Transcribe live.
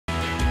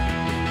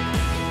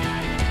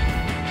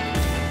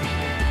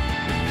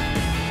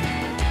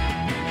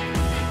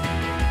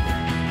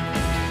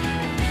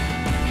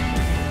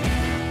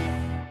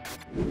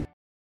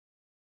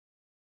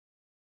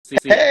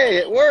See. Hey,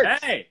 it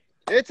works. Hey.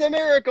 It's a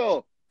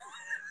miracle.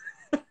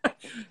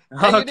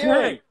 How you doing?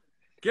 Okay.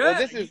 Good.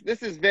 Well,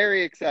 this is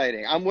very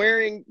exciting. I'm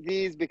wearing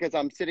these because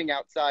I'm sitting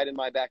outside in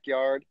my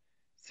backyard,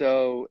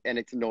 and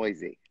it's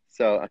noisy.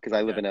 So, because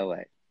I live in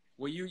LA.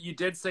 Well, you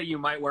did say you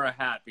might wear a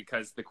hat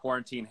because the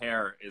quarantine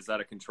hair is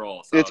out of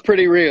control. So it's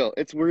pretty real.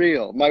 It's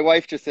real. My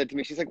wife just said to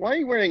me, she's like, "Why are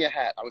you wearing a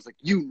hat?" I was like,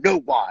 "You know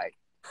why."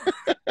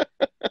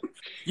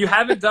 You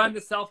haven't done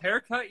the self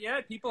haircut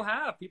yet? People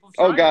have.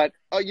 Oh God.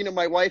 Oh,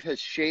 my wife has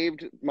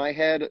shaved my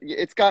head.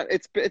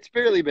 It's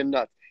barely been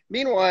nuts.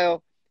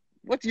 Meanwhile,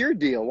 what's your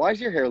deal? Why does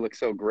your hair look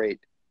so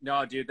great?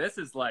 No, dude, this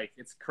is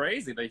it's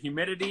crazy. The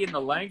humidity and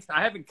the length.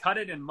 I haven't cut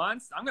it in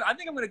months. I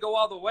think I'm gonna go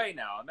all the way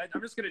now.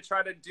 I'm just gonna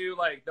try to do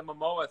the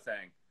Momoa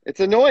thing. It's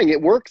annoying.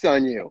 It works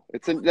on you.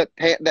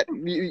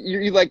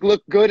 You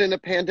look good in a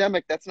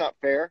pandemic. That's not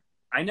fair.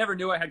 I never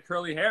knew I had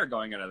curly hair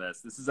going into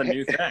this. This is a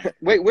new thing.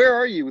 Wait, where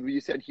are you?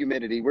 You said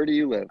humidity. Where do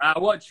you live?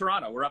 Well,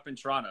 Toronto. We're up in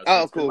Toronto. So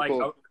oh, it's cool, been,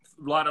 cool.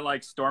 A lot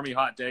of stormy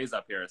hot days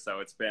up here.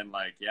 So it's been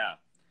yeah.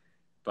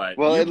 But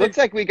well, looks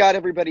like we got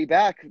everybody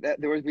back.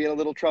 We had a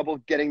little trouble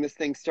getting this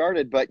thing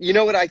started, but you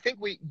know what? I think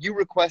you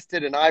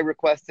requested and I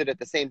requested at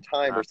the same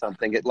time or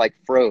something. It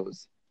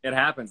froze. It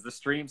happens. The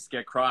streams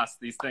get crossed.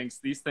 These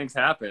things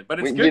happen. But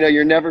it's good.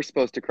 You're never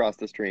supposed to cross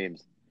the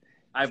streams.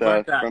 I've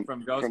learned that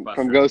from Ghostbusters.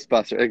 From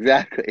Ghostbusters,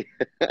 exactly.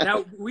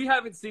 Now, we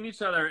haven't seen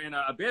each other in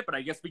a bit, but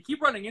I guess we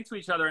keep running into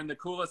each other in the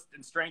coolest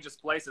and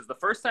strangest places. The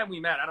first time we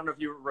met, I don't know if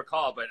you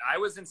recall, but I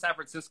was in San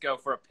Francisco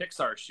for a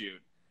Pixar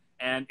shoot.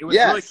 And it was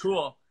really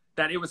cool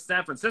that it was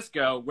San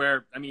Francisco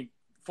where,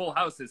 Full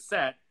House is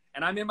set.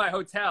 And I'm in my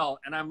hotel,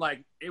 and I'm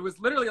it was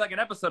literally like an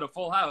episode of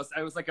Full House.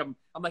 I was I'm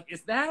like,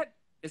 is that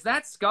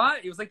Scott?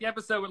 It was like the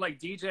episode where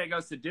DJ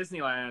goes to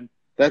Disneyland.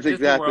 That's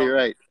exactly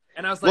right.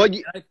 And I was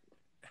like,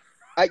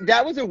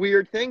 that was a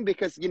weird thing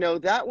because,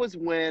 that was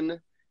when,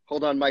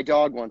 hold on, my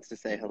dog wants to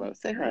say hello.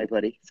 Say hi,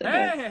 buddy. Say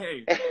hi.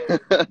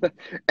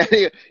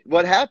 Anyway,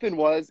 what happened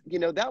was,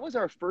 that was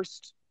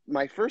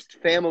my first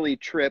family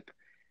trip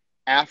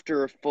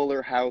after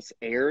Fuller House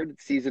aired.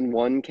 Season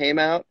 1 came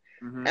out.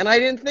 Mm-hmm. And I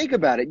didn't think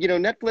about it.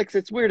 Netflix,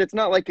 it's weird. It's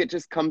not like it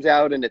just comes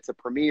out and it's a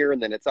premiere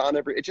and then it's on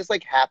it just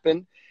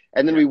happened.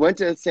 And then we went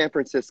to San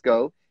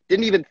Francisco,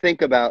 didn't even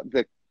think about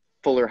the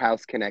Fuller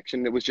House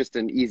connection. It was just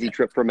an easy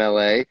trip from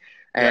LA.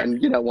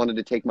 And, wanted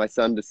to take my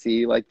son to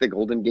see the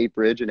Golden Gate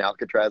Bridge and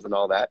Alcatraz and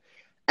all that.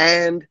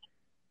 And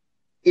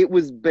it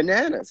was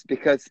bananas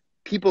because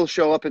people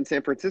show up in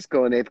San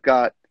Francisco and they've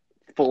got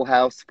Fuller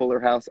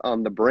House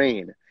on the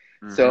brain.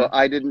 Mm-hmm. So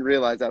I didn't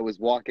realize I was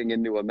walking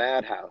into a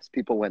madhouse.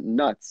 People went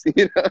nuts,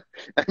 And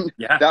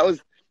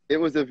it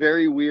was a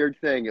very weird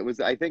thing.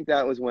 I think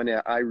that was when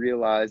I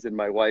realized and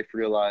my wife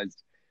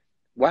realized,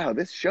 wow,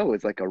 this show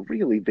is a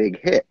really big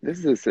hit.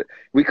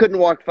 We couldn't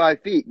walk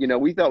 5 feet.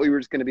 We thought we were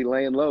just going to be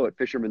laying low at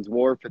Fisherman's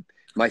Wharf.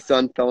 My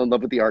son fell in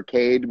love with the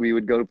arcade. We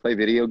would go to play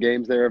video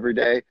games there every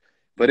day.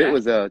 But it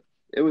was a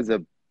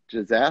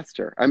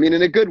disaster. In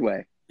a good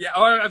way. Yeah,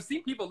 I've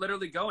seen people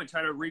literally go and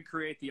try to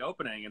recreate the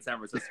opening in San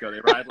Francisco. They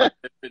ride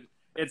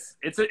it's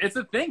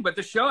a thing. But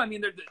the show,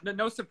 there's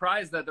no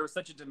surprise that there was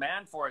such a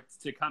demand for it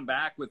to come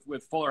back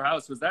with Fuller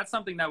House. Was that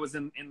something that was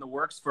in the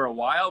works for a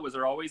while? Was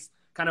there always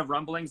kind of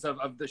rumblings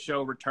of the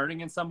show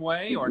returning in some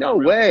way? Or no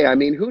way.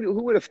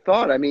 Who would have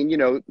thought?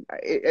 The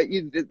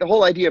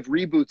whole idea of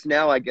reboots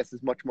now, I guess,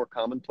 is much more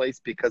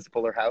commonplace because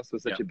Fuller House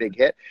was such a big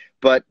hit.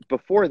 But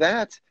before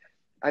that,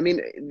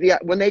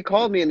 when they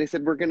called me and they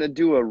said, we're going to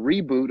do a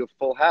reboot of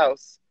Full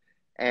House,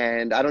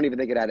 and I don't even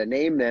think it had a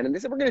name then. And they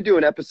said, we're going to do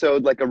an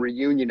episode, a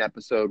reunion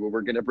episode where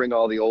we're going to bring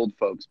all the old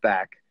folks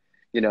back.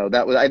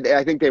 That was,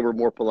 I think they were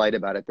more polite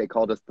about it. They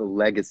called us the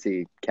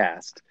legacy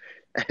cast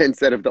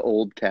instead of the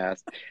old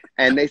cast.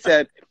 And they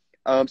said,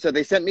 so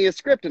they sent me a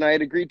script and I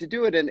had agreed to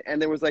do it.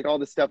 And there was all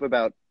this stuff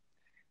about,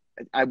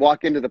 I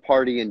walk into the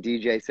party and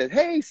DJ says,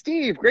 hey,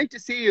 Steve, great to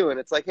see you. And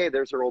it's hey,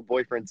 there's her old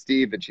boyfriend,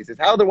 Steve. And she says,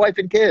 how are the wife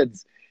and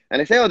kids?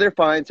 And I say, oh, they're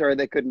fine. Sorry,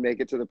 they couldn't make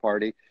it to the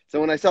party. So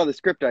when I saw the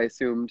script, I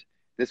assumed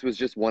this was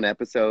just one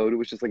episode. It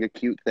was just a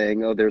cute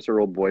thing. Oh, there's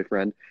her old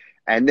boyfriend.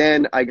 And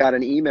then I got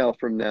an email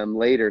from them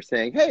later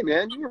saying, hey,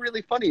 man, you were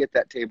really funny at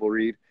that table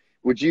read.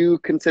 Would you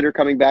consider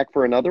coming back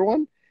for another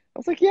one? I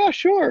was like, yeah,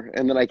 sure.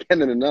 And then I get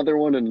in another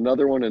one and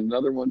another one and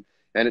another one.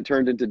 And it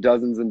turned into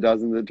dozens and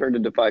dozens. It turned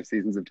into 5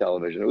 seasons of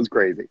television. It was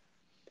crazy.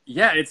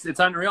 Yeah, it's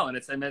unreal, and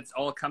it's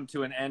all come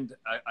to an end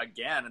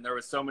again. And there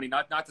was so many,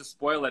 not to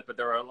spoil it, but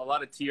there were a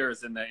lot of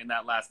tears in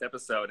that last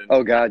episode. And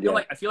oh God,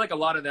 I feel like a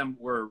lot of them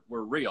were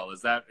real.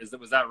 Was that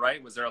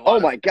right? Was there a lot? Oh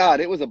my God,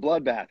 it was a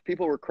bloodbath.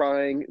 People were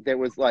crying. There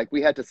was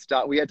we had to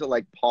stop. We had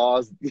to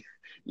pause.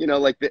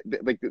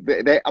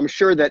 I'm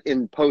sure that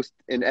in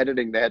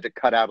editing they had to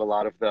cut out a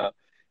lot of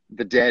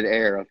the dead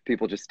air of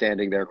people just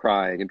standing there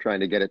crying and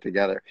trying to get it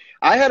together.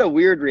 I had a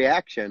weird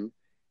reaction.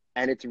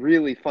 And it's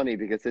really funny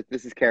because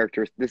this is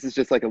character. This is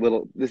just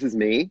this is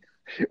me,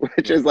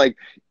 which is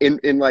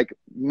in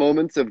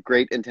moments of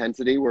great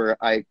intensity where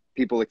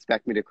people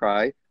expect me to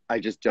cry. I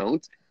just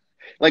don't.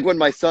 Like when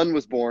my son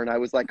was born, I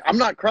was like, I'm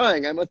not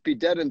crying. I must be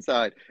dead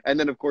inside. And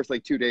then, of course,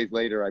 like 2 days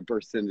later, I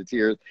burst into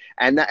tears.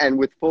 And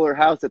with Fuller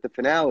House at the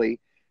finale,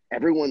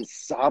 everyone's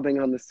sobbing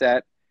on the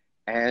set.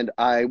 And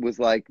I was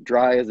like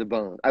dry as a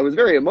bone. I was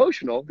very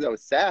emotional because I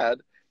was sad.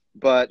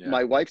 But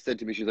my wife said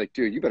to me, she's like,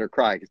 dude, you better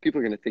cry because people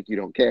are going to think you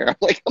don't care. I'm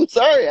like, I'm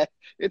sorry.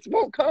 It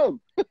won't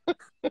come.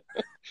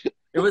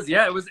 It was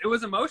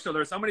emotional.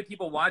 There are so many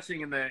people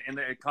watching in the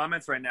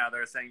comments right now that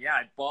are saying, yeah,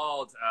 I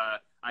bawled.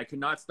 I could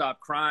not stop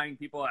crying.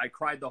 I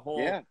cried the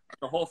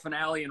whole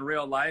finale in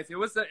real life. It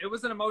was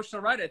an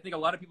emotional ride. I think a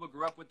lot of people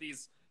grew up with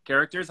these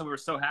characters, and we were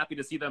so happy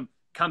to see them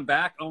come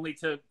back only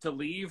to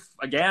leave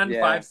again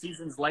 5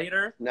 seasons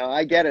later. No,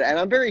 I get it. And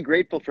I'm very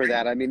grateful for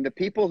that. I mean, the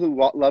people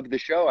who love the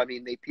show, I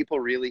mean, people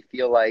really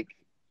feel like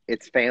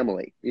it's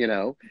family, you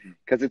know,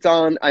 because it's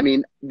on. I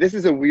mean, this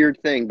is a weird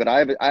thing, but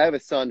I have a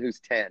son who's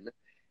 10.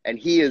 And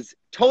he is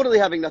totally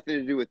having nothing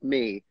to do with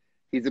me.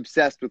 He's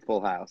obsessed with Full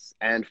House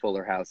and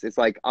Fuller House. It's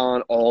like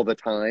on all the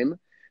time.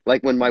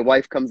 Like when my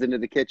wife comes into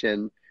the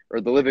kitchen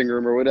or the living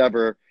room or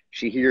whatever,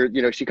 she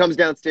comes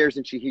downstairs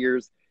and she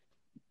hears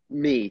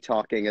me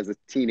talking as a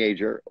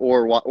teenager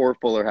or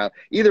Fuller House.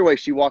 Either way,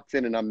 she walks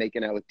in and I'm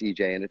making out with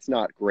DJ, and it's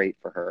not great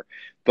for her.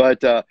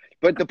 But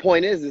the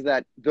point is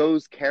that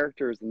those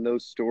characters and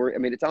those stories, I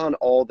mean, it's on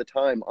all the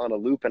time on a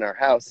loop in our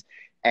house.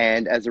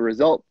 And as a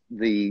result,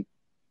 the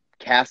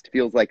cast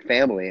feels like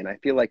family, and I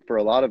feel like for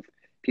a lot of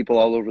people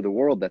all over the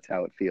world, that's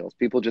how it feels.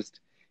 People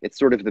it's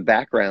sort of the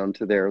background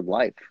to their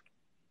life.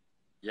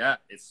 Yeah,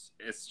 it's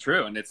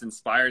true, and it's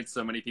inspired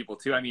so many people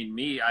too. I mean,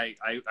 I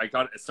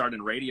got started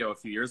in radio a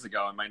few years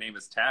ago, and my name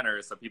is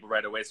Tanner, so people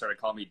right away started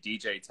calling me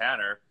DJ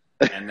Tanner,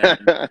 and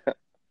then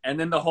and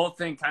then the whole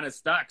thing kind of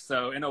stuck.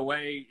 So in a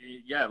way,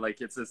 yeah, like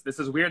this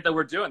is weird that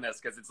we're doing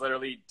this because it's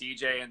literally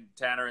DJ and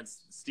Tanner and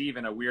Steve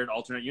in a weird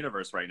alternate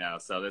universe right now.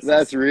 So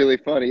that's really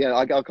funny. Yeah,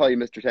 I'll call you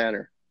Mr.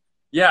 Tanner.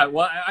 Yeah,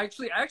 well,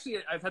 actually,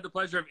 I've had the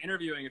pleasure of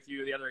interviewing a few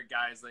of the other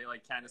guys,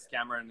 like Candace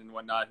Cameron and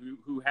whatnot,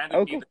 who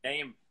handed me the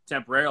name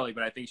temporarily,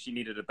 but I think she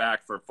needed it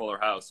back for Fuller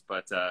House.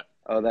 But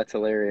that's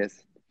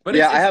hilarious. But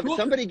yeah, it's cool.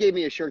 Somebody gave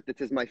me a shirt that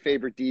says my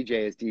favorite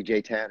DJ is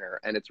DJ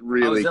Tanner, and it's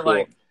really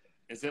cool.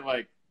 Is it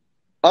like?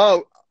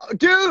 Oh,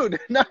 dude,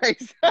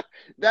 nice.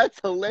 That's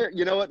hilarious.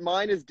 You know what?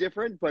 Mine is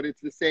different, but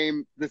it's the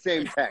same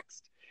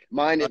text.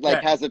 Mine it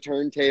like has a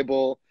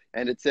turntable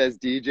and it says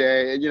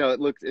DJ, and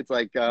it's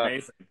like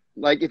amazing.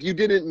 Like if you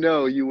didn't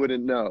know, you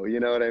wouldn't know. You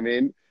know what I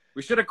mean?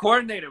 We should have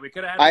coordinated. We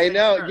could have. I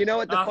know. Shirt. You know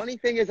what? The funny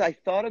thing is, I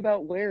thought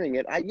about wearing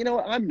it. You know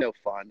what? I'm no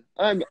fun.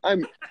 I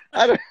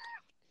don't.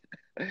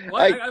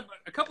 Well, I have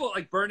a couple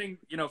like burning,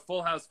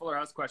 Fuller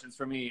House questions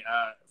for me.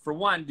 For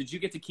one, did you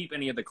get to keep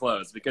any of the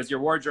clothes? Because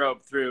your wardrobe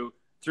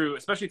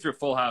especially through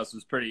Full House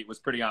was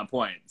pretty on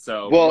point.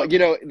 So well,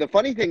 the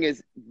funny thing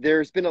is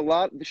there's been a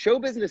lot. The show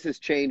business has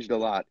changed a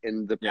lot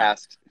in the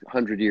past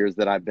 100 years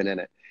that I've been in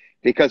it.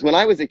 Because when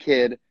I was a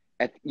kid,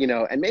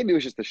 and maybe it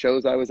was just the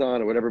shows I was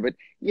on or whatever, but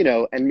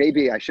and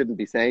maybe I shouldn't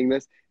be saying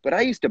this, but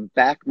I used to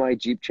back my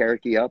Jeep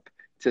Cherokee up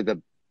to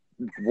the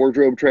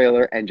wardrobe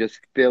trailer and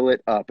just fill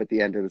it up at the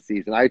end of the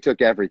season. I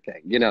took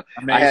everything,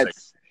 Amazing.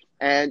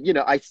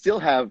 I still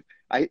have,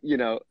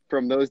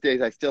 from those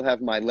days, I still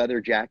have my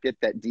leather jacket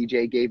that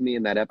DJ gave me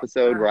in that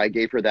episode where I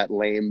gave her that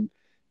lame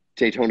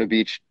Daytona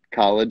Beach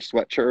college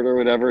sweatshirt or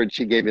whatever, and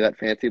she gave me that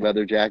fancy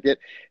leather jacket.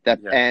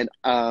 And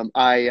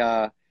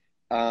I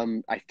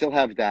still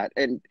have that.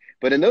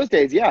 But in those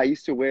days, I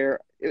used to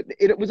wear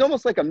it was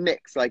almost like a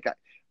mix. Like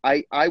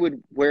I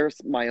would wear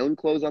my own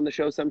clothes on the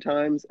show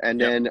sometimes, and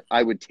then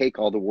I would take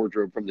all the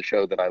wardrobe from the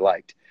show that I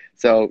liked.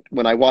 So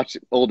when I watch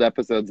old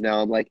episodes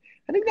now, I'm like,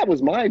 I think that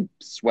was my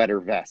sweater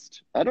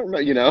vest. I don't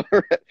know,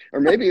 or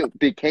maybe it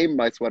became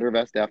my sweater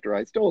vest after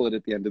I stole it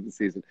at the end of the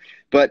season.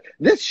 But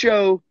this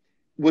show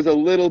was a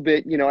little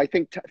bit, I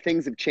think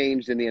things have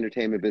changed in the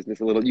entertainment business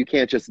a little. You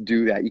can't just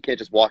do that. You can't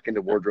just walk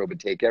into wardrobe and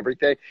take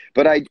everything.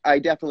 But I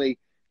definitely,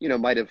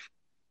 might have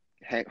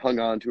hung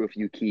on to a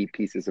few key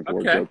pieces of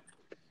wardrobe.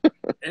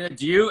 And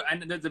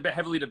there's a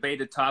heavily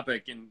debated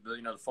topic in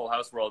the Full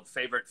House world,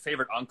 favorite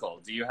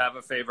uncle. Do you have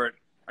a favorite?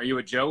 Are you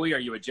a Joey? Are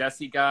you a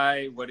Jesse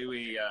guy? What do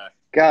we?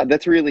 God,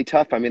 that's really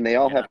tough. I mean, they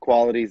all have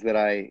qualities that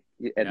I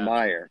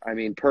admire. I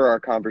mean, per our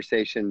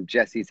conversation,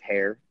 Jesse's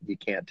hair, you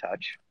can't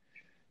touch.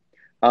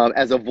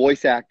 As a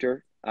voice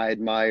actor, I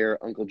admire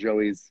Uncle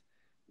Joey's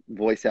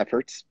voice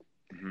efforts.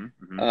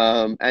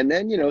 And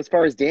then, as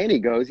far as Danny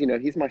goes,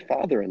 he's my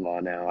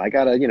father-in-law now. I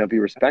gotta, be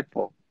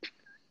respectful.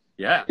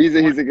 Yeah. He's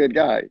a good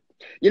guy.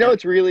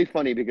 It's really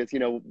funny because,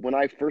 when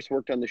I first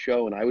worked on the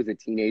show and I was a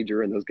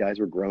teenager and those guys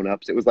were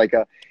grown-ups, it was like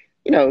that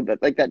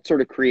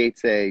sort of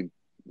creates a,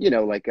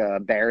 like a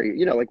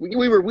barrier, like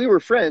we were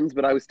friends,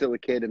 but I was still a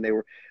kid and they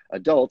were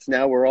adults.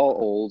 Now we're all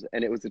old,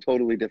 and it was a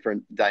totally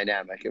different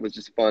dynamic. It was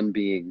just fun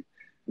being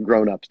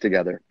grown-ups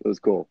together. It was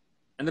cool.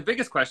 And the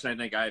biggest question I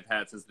think I've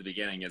had since the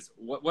beginning is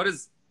what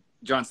does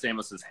John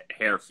Stamos's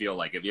hair feel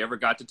like? Have you ever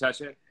got to touch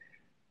it?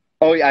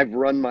 Oh yeah, I've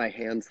run my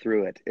hands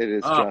through it. It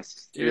is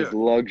it is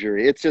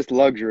luxury. It's just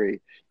luxury.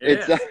 I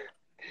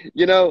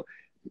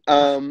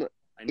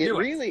I knew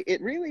it.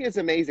 It really is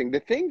amazing. The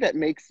thing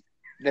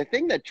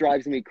that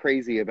drives me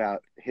crazy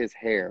about his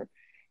hair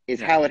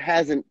is how it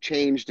hasn't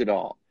changed at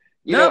all.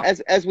 You know, No.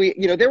 as we,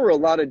 you know, there were a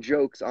lot of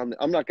jokes on,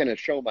 I'm not going to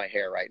show my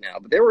hair right now,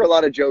 but there were a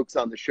lot of jokes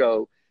on the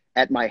show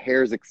at my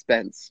hair's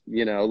expense,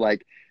 you know,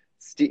 like,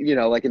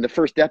 like in the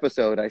first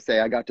episode, I say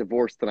I got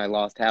divorced and I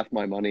lost half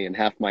my money and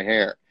half my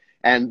hair.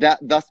 And that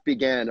thus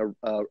began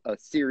a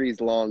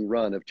series long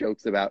run of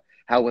jokes about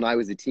how when I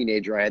was a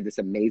teenager, I had this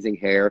amazing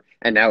hair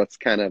and now it's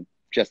kind of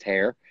just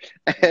hair.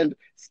 And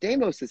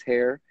Stamos's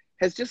hair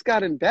has just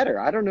gotten better.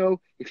 I don't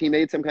know if he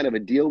made some kind of a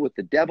deal with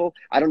the devil.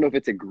 I don't know if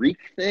it's a Greek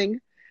thing.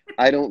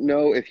 I don't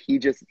know if he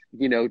just,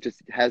 you know,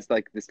 just has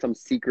like some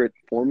secret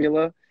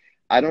formula.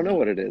 I don't know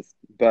what it is,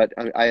 but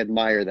I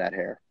admire that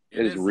hair.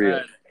 It is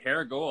real.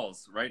 Hair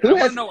goals, right? Who I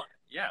want has, to know.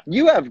 Yeah.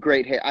 You have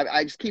great hair.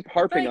 I just keep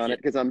harping on it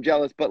because I'm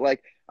jealous, but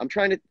like I'm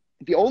trying to,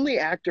 the only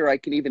actor I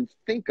can even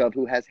think of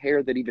who has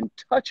hair that even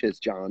touches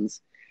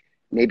John's,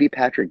 maybe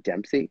Patrick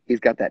Dempsey. He's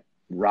got that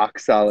rock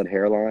solid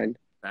hairline.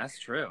 That's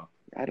true.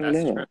 I don't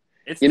know. True.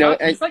 It's you know,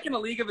 he's like in a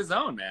league of his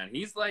own, man.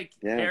 He's like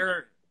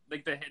hair,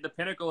 like the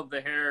pinnacle of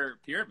the hair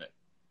pyramid.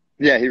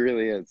 Yeah, he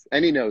really is,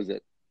 and he knows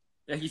it.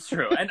 Yeah, he's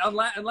true. And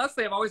unless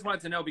I've always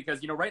wanted to know because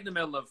right in the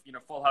middle of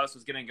Full House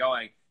was getting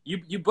going,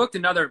 you booked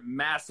another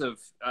massive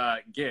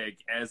gig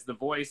as the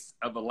voice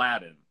of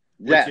Aladdin,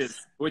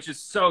 which is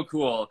so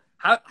cool.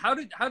 How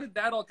did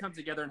that all come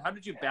together, and how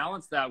did you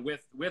balance that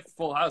with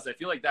Full House? I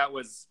feel like that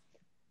was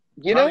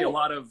probably a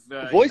lot of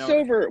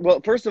voiceover.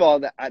 Well, first of all,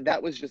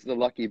 that was just the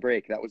lucky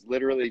break. That was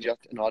literally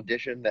just an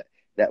audition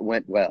that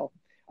went well.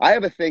 I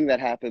have a thing that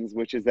happens,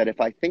 which is that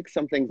if I think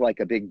something's like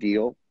a big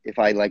deal, if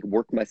I like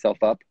work myself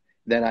up,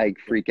 then I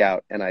freak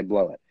out and I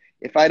blow it.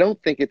 If I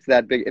don't think it's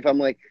that big, if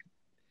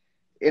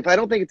I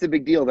don't think it's a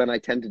big deal, then I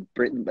tend to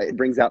it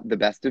brings out the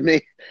best of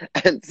me.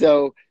 And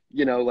so,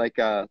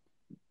 I'm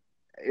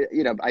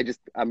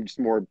just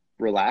more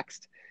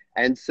relaxed.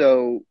 And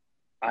so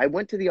I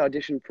went to the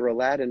audition for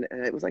Aladdin,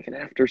 and it was like an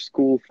after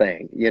school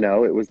thing.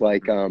 It was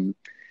like, my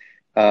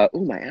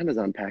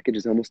Amazon package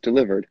is almost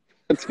delivered.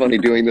 It's funny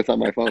doing this on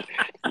my phone.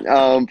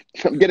 I'm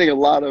getting a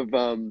lot of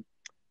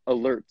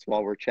alerts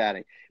while we're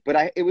chatting.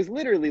 But it was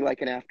literally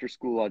like an after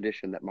school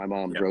audition that my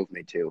mom drove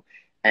me to.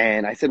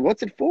 And I said,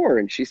 "What's it for?"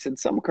 And she said,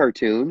 "Some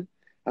cartoon."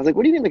 I was like,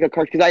 "What do you mean like a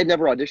cartoon?" Because I had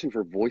never auditioned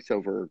for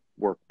voiceover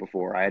work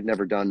before. I had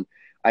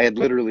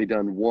literally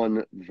done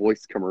one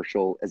voice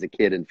commercial as a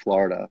kid in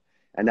Florida,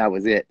 and that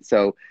was it.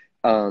 So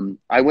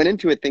I went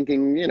into it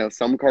thinking,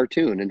 some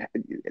cartoon, and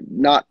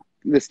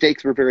the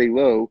stakes were very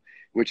low,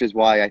 which is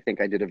why I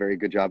think I did a very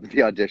good job at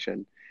the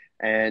audition.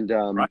 And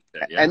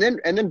and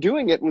then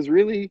doing it was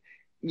really,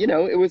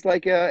 it was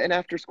like an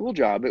after school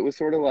job. It was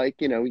sort of like,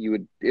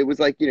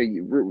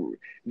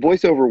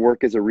 voiceover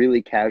work is a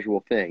really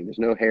casual thing. There's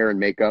no hair and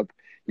makeup.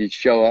 You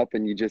show up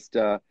and you just,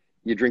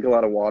 you drink a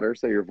lot of water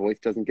so your voice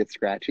doesn't get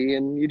scratchy,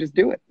 and you just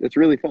do it. It's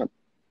really fun.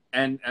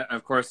 And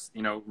of course,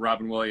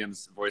 Robin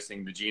Williams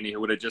voicing the genie,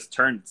 who would have just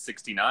turned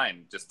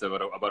 69 just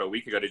about a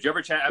week ago. Did you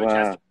ever have a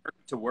chance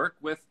to work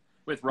with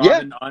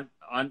Robin on?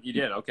 You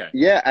did? Okay.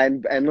 Yeah.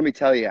 And let me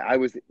tell you, I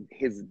was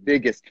his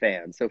biggest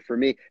fan. So for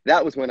me,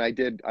 that was when I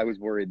was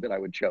worried that I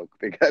would choke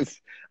because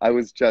I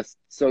was just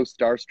so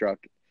starstruck.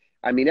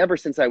 I mean, ever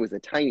since I was a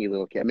tiny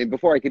little kid,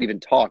 before I could even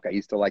talk, I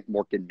used to like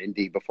Mork and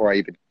Mindy before I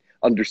even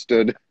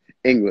understood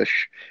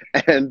English.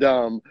 And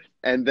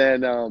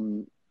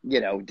then,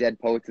 Dead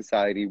Poet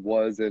Society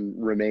was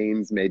and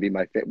remains maybe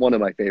one of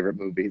my favorite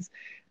movies.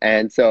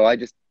 And so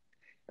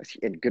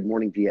in Good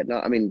Morning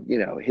Vietnam,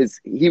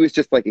 he was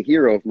just like a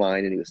hero of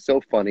mine, and he was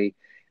so funny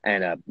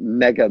and a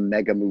mega,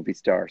 mega movie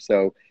star.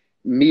 So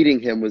meeting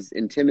him was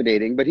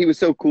intimidating, but he was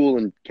so cool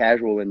and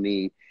casual in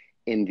the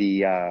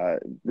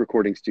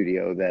recording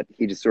studio that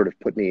he just sort of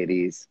put me at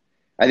ease.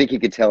 I think he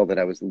could tell that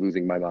I was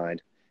losing my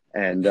mind.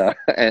 And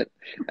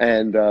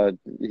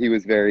he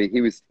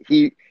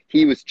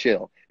was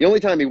chill. The only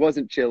time he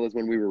wasn't chill is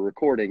when we were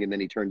recording, and then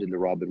he turned into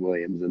Robin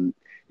Williams. And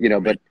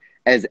but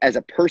as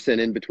a person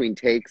in between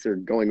takes or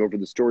going over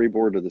the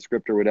storyboard or the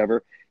script or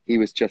whatever, he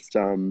was just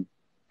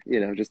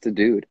just a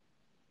dude.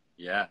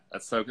 Yeah,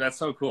 that's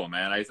so cool,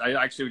 man. I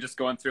actually was just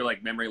going through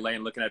like memory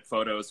lane, looking at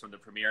photos from the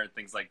premiere and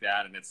things like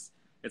that, and it's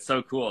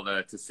so cool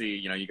to see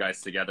you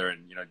guys together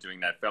and doing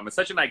that film. It's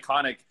such an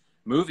iconic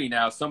movie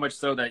now, so much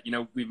so that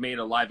we've made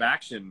a live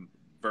action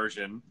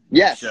version.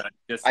 Yes,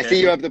 I see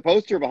you have the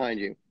poster behind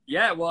you.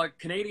 Yeah, well, a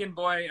Canadian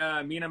boy,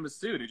 Mina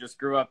Massoud, who just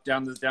grew up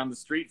down the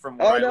street from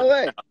where I no live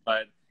way. now.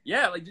 But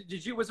yeah, like,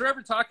 was there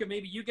ever talk of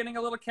maybe you getting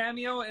a little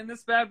cameo in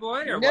this bad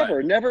boy?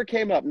 Or never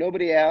came up.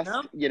 Nobody asked.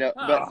 No?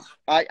 But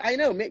I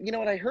know.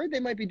 What I heard, they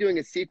might be doing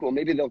a sequel.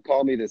 Maybe they'll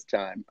call me this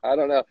time. I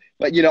don't know.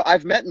 But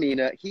I've met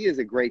Mina. He is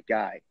a great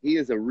guy. He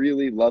is a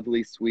really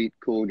lovely, sweet,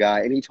 cool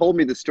guy. And he told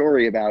me the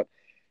story about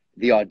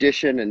the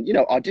audition, and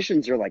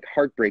auditions are like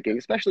heartbreaking,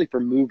 especially for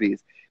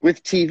movies.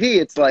 With TV,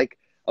 it's like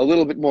a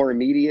little bit more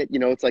immediate.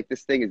 It's like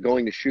this thing is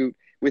going to shoot.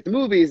 With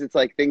movies, it's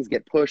like things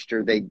get pushed,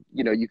 or they,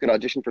 you could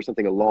audition for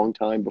something a long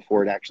time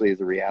before it actually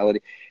is a reality.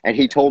 And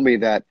he told me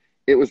that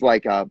it was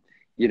like,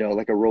 you know,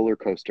 like a roller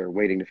coaster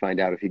waiting to find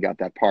out if he got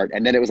that part.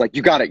 And then it was like,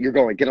 you got it, you're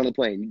going, get on the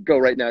plane, go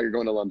right now, you're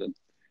going to London.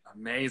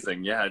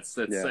 Amazing. Yeah,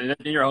 Yeah. and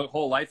your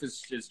whole life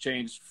is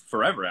changed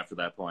forever after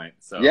that point.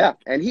 So yeah,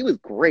 and he was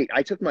great.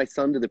 I took my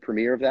son to the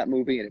premiere of that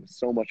movie, and it was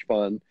so much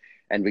fun.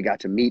 And we got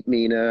to meet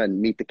Mina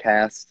and meet the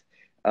cast.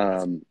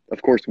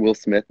 Of course, Will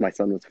Smith. My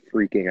son was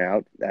freaking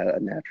out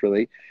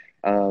naturally,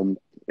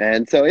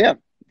 and so yeah,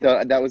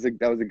 that was a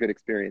good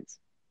experience.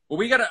 Well,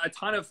 we got a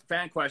ton of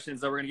fan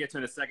questions that we're going to get to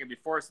in a second.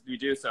 Before we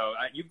do so,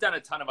 you've done a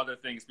ton of other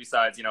things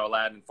besides, you know,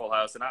 Aladdin and Full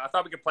House, and I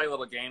thought we could play a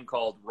little game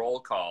called Roll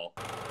Call.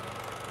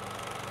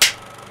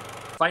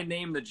 If I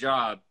name the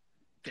job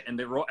and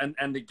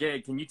the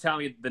gig, can you tell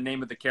me the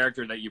name of the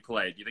character that you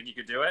played? Do you think you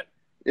could do it?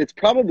 It's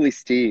probably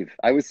Steve.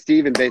 I was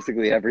Steve in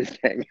basically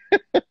everything.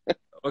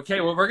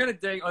 Okay, well, we're gonna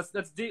dig.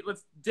 Let's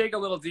dig a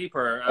little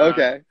deeper.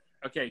 Okay.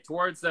 Okay,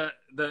 towards the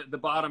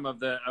bottom of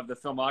the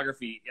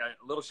filmography,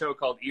 a little show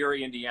called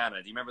Erie,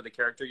 Indiana. Do you remember the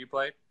character you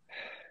played?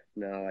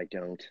 No, I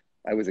don't.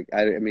 I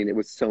mean, it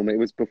was so many. It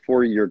was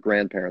before your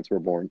grandparents were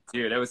born.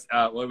 Dude, it was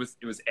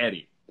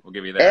Eddie. We'll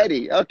give you that.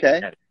 Eddie.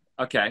 Okay. Eddie.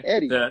 Okay.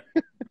 Eddie.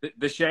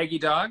 The Shaggy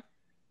Dog.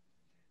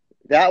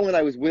 That one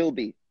I was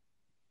Wilby.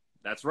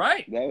 That's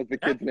right. That was the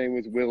kid's name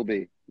was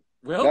Wilby.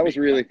 Wilby. That was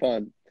really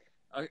fun.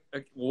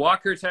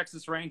 Walker,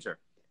 Texas Ranger.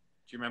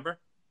 Do you remember?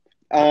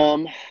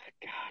 God,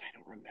 I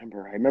don't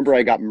remember. I remember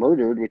I got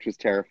murdered, which was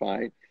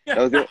terrifying. That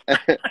was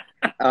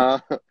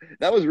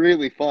that was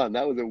really fun.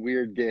 That was a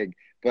weird gig,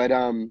 but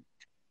I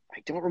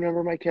don't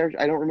remember my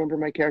character. I don't remember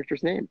my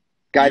character's name.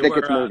 That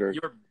gets murdered.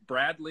 You were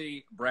Brad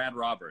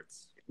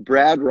Roberts.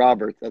 Brad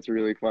Roberts. That's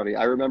really funny.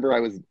 I remember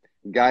I was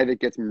guy that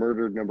gets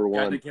murdered #1.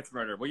 Guy that gets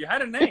murdered. Well, you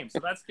had a name, so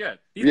that's good.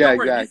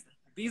 Exactly.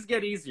 These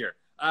get easier.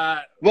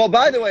 Well,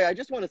 by the way, I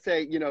just want to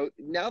say, you know,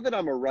 now that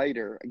I'm a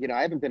writer, you know,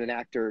 I haven't been an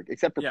actor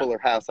except for Fuller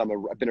House. I've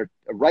been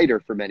a writer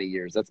for many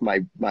years. That's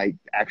my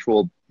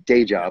actual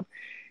day job.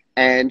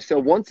 And so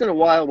once in a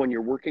while, when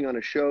you're working on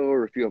a show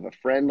or if you have a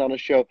friend on a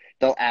show,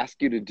 they'll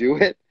ask you to do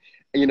it,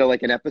 you know,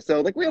 like an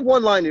episode. Like, we have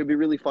one line. It would be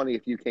really funny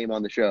if you came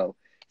on the show.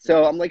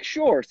 So I'm like,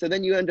 sure. So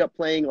then you end up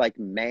playing like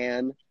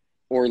man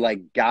or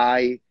like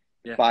guy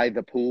by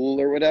the pool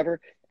or whatever.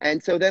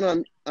 And so then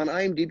on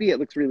IMDb, it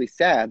looks really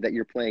sad that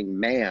you're playing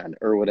man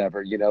or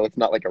whatever. You know, it's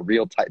not like a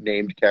real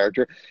named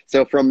character.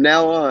 So from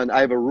now on,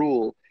 I have a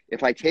rule.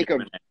 If I take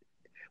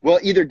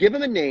either give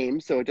him a name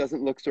so it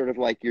doesn't look sort of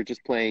like you're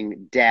just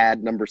playing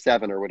dad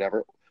 #7 or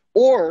whatever,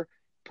 or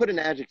put an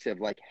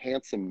adjective like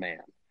handsome man.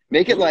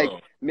 Make it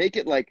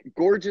like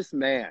gorgeous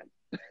man.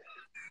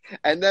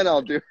 And then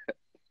I'll do it.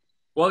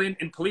 Well,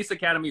 in Police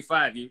Academy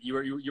 5,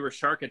 you were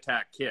Shark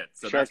Attack Kid.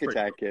 So Shark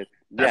Attack Kid.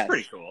 That's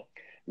pretty cool.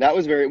 That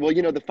was very well.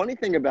 You know, the funny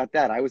thing about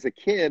that, I was a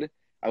kid.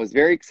 I was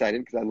very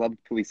excited because I loved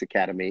Police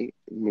Academy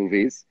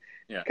movies.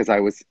 Because I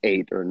was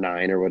 8 or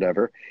 9 or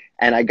whatever,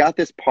 and I got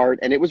this part,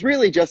 and it was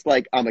really just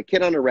like I'm a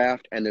kid on a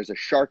raft, and there's a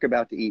shark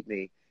about to eat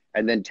me,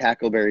 and then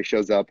Tackleberry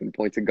shows up and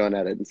points a gun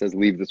at it and says,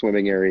 "Leave the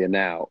swimming area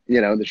now." You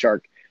know, and the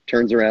shark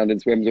turns around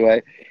and swims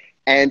away.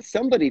 And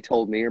somebody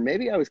told me, or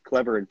maybe I was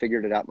clever and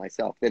figured it out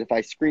myself, that if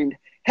I screamed,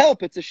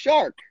 "Help! It's a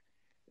shark,"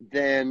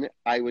 then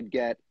I would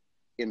get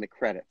in the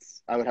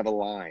credits. I would have a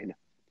line.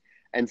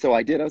 And so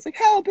I did. I was like,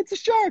 "Help! It's a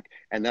shark!"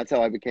 And that's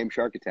how I became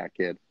Shark Attack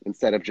Kid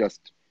instead of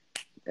just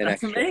an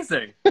That's extra.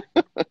 Amazing.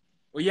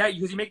 Well, yeah,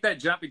 because you make that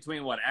jump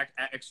between what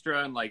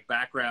extra and like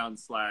background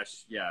 /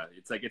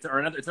 it's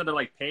another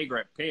like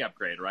pay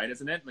upgrade, right?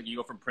 Isn't it? Like you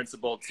go from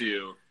principal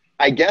to.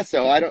 I guess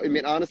so. I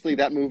mean, honestly,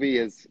 that movie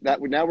is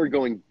that. Now we're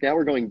going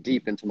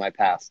deep into my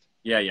past.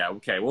 Yeah.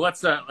 Okay. Well,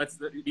 let's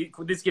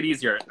this get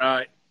easier.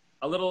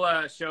 A little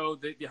show,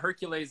 the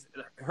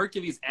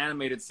Hercules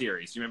animated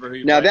series. Do you remember who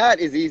you Now played? that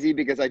is easy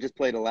because I just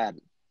played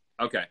Aladdin.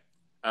 Okay.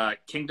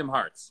 Kingdom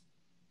Hearts.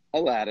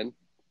 Aladdin.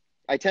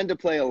 I tend to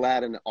play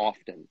Aladdin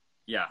often.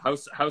 Yeah,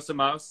 House of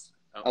Mouse.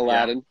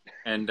 Aladdin.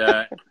 Yeah. And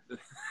I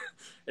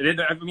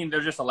mean, they're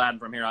just Aladdin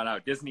from here on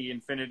out. Disney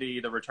Infinity,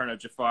 The Return of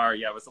Jafar.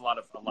 Yeah, it was a lot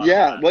of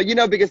well, you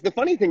know, because the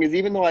funny thing is,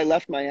 even though I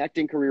left my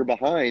acting career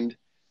behind,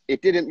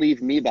 it didn't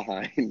leave me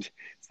behind.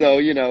 So,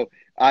 you know,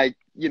 I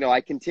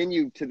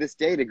continue to this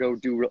day to go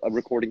do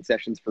recording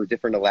sessions for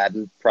different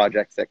Aladdin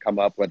projects that come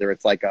up, whether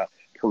it's like a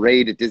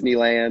parade at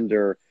Disneyland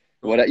or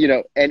what, you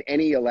know, and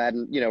any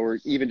Aladdin, you know, or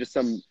even just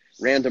some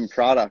random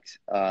product,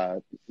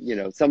 you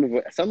know, some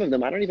of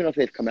them, I don't even know if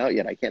they've come out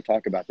yet. I can't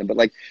talk about them, but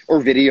like, or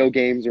video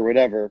games or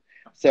whatever.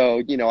 So,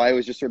 you know, I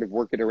was just sort of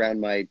working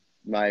around my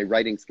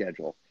writing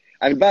schedule.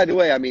 And by the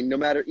way, I mean,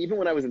 even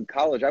when I was in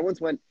college,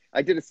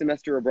 I did a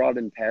semester abroad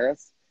in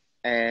Paris,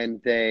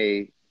 and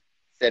they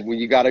said, well,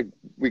 we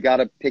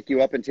gotta pick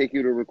you up and take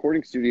you to a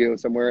recording studio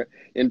somewhere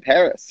in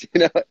Paris.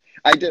 You know,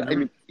 I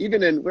mean,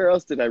 even in, where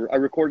else did I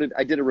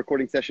did a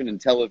recording session in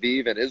Tel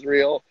Aviv and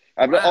Israel.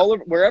 Wow.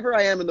 Wherever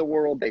I am in the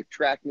world, they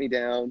track me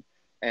down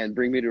and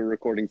bring me to a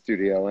recording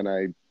studio, and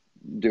I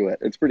do it.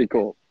 It's pretty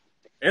cool.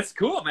 It's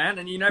cool, man.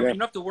 And you don't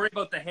have to worry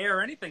about the hair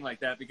or anything like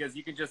that, because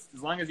you can just,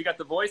 as long as you got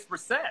the voice, we're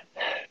set.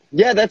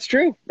 Yeah, that's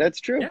true. That's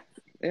true.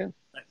 Yeah.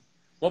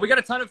 Well, we got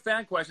a ton of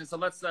fan questions, so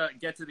let's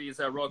get to these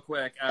real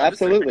quick.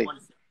 Absolutely.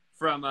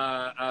 from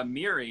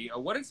Miri.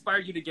 What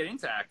inspired you to get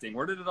into acting?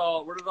 Where did it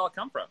all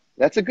come from?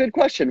 That's a good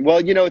question.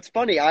 Well, it's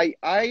funny.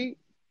 I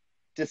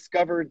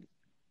discovered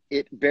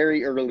it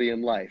very early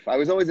in life. I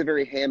was always a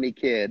very hammy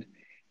kid.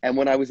 And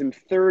when I was in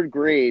third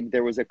grade,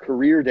 there was a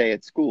career day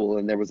at school,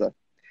 and there was a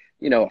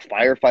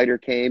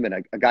firefighter came,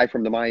 and a guy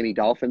from the Miami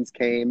Dolphins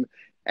came,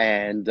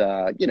 and,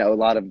 a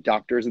lot of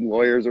doctors and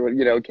lawyers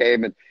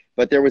came.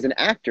 But there was an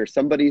actor,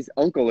 somebody's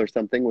uncle or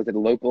something was a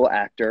local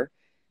actor.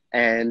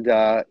 And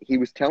he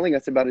was telling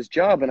us about his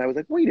job. And I was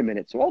like, wait a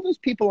minute. So all those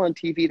people on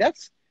TV,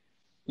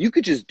 you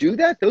could just do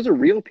that? Those are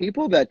real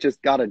people that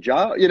just got a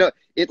job?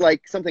 It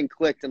like something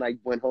clicked, and I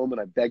went home and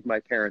I begged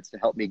my parents to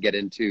help me get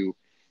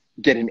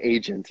an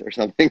agent or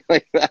something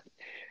like that.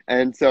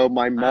 And so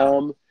my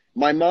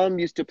mom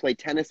used to play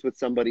tennis with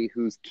somebody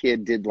whose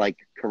kid did like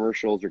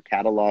commercials or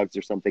catalogs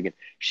or something. And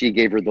she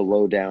gave her the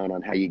lowdown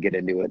on how you get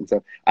into it. And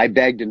so I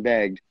begged and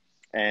begged,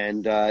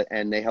 and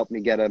they helped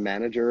me get a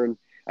manager. And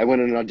I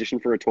went on an audition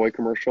for a toy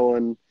commercial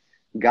and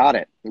got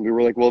it. And we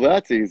were like, well,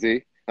 that's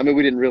easy. I mean,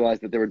 we didn't realize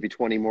that there would be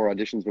 20 more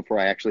auditions before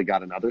I actually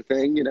got another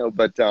thing,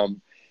 but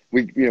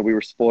we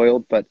were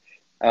spoiled. But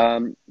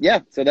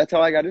so that's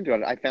how I got into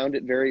it. I found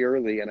it very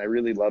early, and I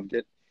really loved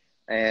it.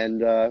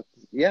 And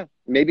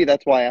maybe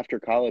that's why after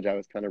college I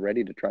was kind of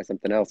ready to try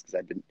something else, because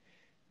I'd been,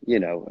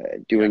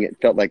 doing it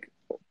felt like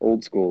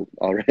old school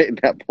already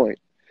at that point.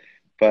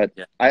 But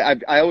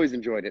I always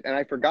enjoyed it, and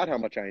I forgot how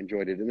much I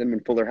enjoyed it. And then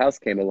when Fuller House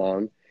came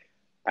along,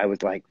 I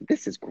was like,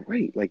 this is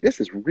great. Like, this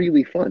is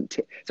really fun,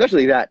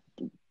 especially that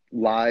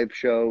live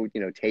show,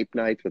 tape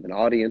nights with an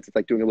audience. It's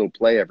like doing a little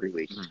play every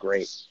week. It's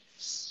great.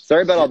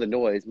 Sorry about all the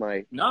noise.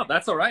 No,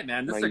 that's all right,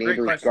 man. This is a great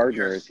question.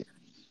 Gardeners.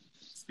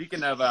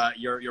 Speaking of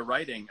your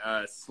writing,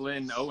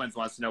 Slyn Owens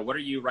wants to know, what are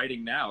you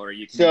writing now? Can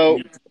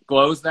you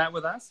disclose that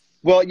with us?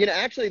 Well,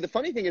 actually, the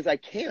funny thing is I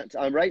can't.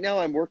 Right now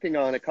I'm working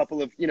on a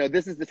couple of,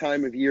 this is the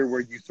time of year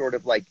where you sort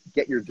of like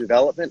get your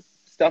development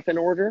stuff in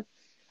order.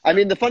 I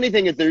mean, the funny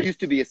thing is there used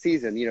to be a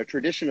season,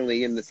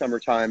 traditionally in the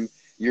summertime,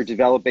 you're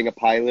developing a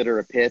pilot or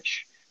a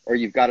pitch, or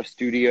you've got a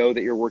studio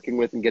that you're working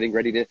with and getting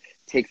ready to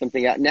take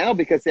something out. Now,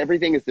 because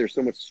there's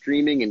so much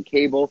streaming and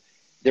cable,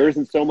 there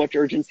isn't so much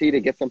urgency to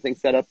get something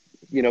set up,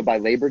 by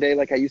Labor Day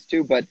like I used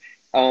to. But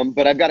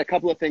I've got a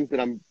couple of things that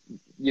I'm,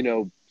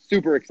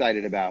 super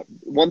excited about.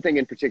 One thing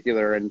in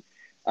particular, and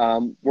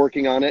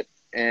working on it,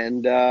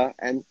 and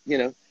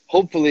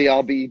hopefully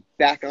I'll be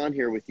back on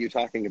here with you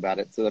talking about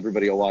it, so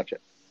everybody will watch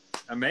it.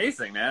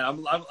 Amazing, man!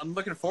 I'm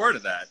looking forward to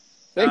that.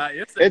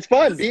 It's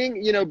fun.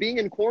 Being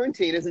in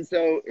quarantine isn't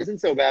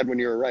so bad when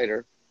you're a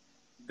writer.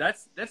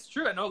 That's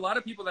true. I know a lot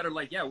of people that are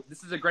like,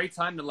 this is a great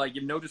time to like,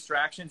 you have no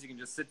distractions. You can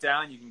just sit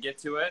down. You can get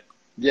to it.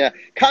 Yeah,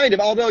 kind of.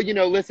 Although,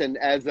 listen,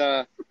 as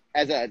a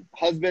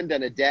husband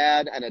and a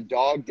dad and a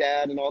dog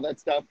dad and all that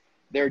stuff,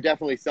 there are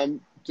definitely some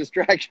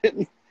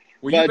distractions.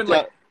 Well, you've been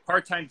like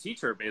part-time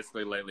teacher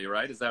basically lately,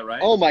 right? Is that right?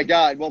 Oh my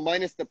God. Well,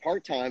 minus the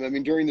part-time. I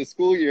mean, during the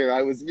school year,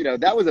 I was,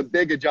 that was a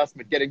big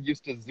adjustment, getting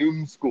used to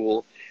Zoom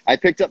school. I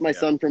picked up my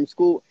son from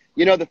school.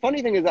 The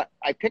funny thing is that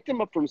I picked him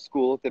up from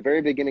school at the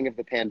very beginning of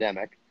the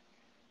pandemic.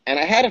 And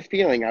I had a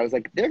feeling, I was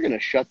like, they're going to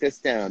shut this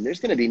down. There's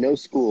going to be no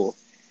school.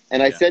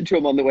 And I said to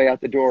him on the way out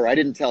the door, I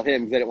didn't tell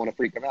him because I didn't want to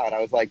freak him out. I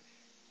was like,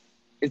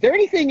 is there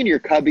anything in your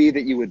cubby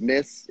that you would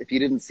miss if you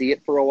didn't see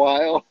it for a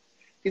while?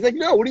 He's like,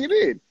 no, what do you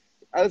mean?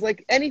 I was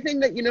like,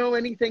 anything that,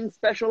 anything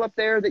special up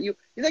there that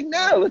he's like,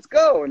 no, let's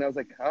go. And I was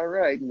like, all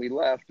right. And we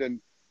left, and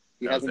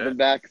he hasn't been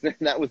back.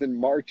 That was in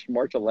March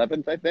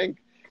 11th, I think.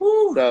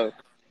 Woo. So,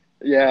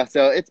 yeah,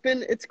 so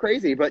it's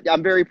crazy, but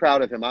I'm very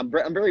proud of him. I'm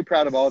very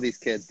proud of all these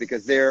kids,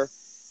 because they're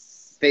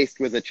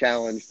faced with a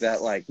challenge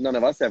that like none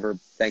of us ever,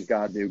 thank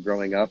God, knew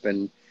growing up.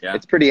 And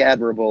it's pretty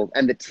admirable.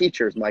 And the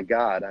teachers, my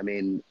God, I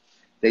mean,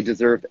 they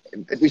deserve,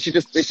 they should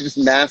just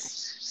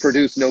mass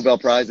produce Nobel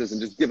Prizes and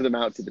just give them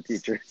out to the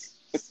teachers.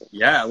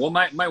 Yeah, well,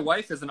 my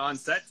wife is an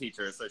on-set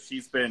teacher, so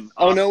she's been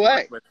oh, no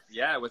way.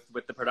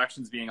 With the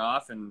productions being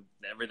off and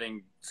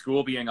everything,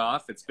 school being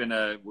off, it's been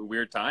a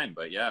weird time,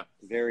 but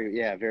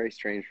very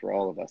strange for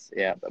all of us.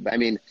 Yeah, I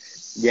mean,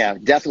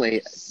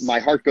 definitely my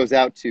heart goes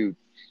out to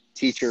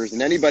teachers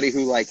and anybody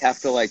who like have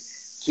to like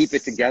keep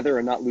it together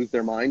and not lose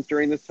their minds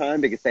during this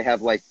time, because they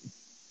have like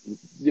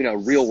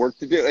real work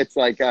to do. It's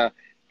like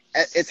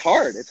it's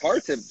hard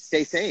to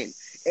stay sane.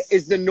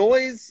 Is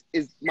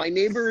my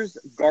neighbor's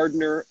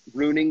gardener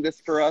ruining this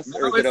for us,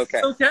 or is it okay?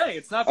 It's okay.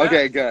 It's not bad.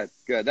 Okay,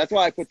 good. That's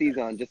why I put these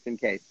on, just in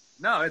case.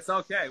 No, it's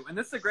okay. And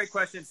this is a great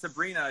question.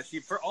 Sabrina,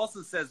 she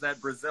also says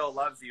that Brazil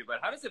loves you, but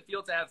how does it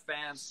feel to have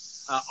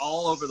fans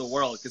all over the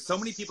world? Because so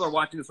many people are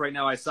watching this right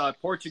now. I saw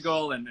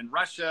Portugal and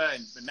Russia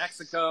and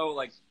Mexico.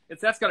 Like,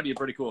 that's got to be a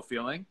pretty cool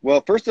feeling.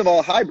 Well, first of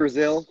all, hi,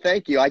 Brazil.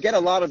 Thank you. I get a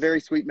lot of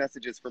very sweet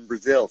messages from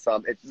Brazil,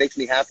 so it makes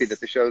me happy that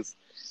the show's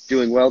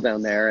doing well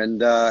down there and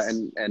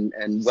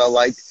well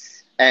liked.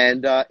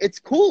 And it's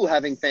cool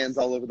having fans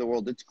all over the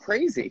world. It's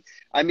crazy.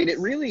 I mean, it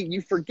really,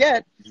 you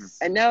forget.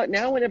 And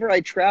now whenever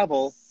I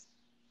travel,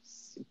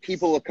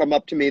 people will come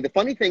up to me. The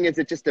funny thing is,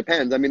 it just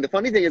depends. I mean, the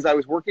funny thing is I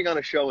was working on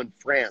a show in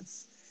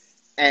France,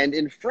 And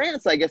in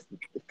France, I guess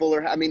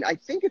Fuller, I mean, I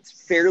think it's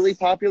fairly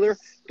popular,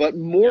 but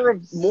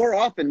more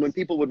often when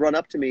people would run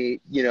up to me,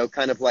 you know,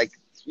 kind of like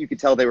you could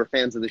tell they were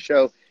fans of the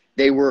show,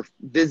 they were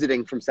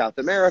visiting from South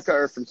America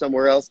or from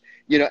somewhere else,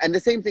 you know. And the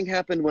same thing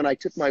happened when I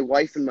took my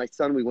wife and my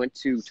son. We went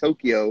to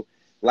Tokyo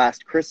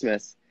last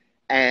Christmas,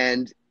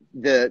 and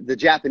the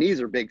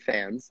Japanese are big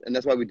fans, and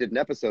that's why we did an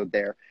episode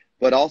there.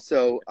 But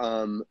also,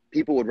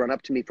 people would run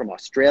up to me from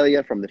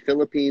Australia, from the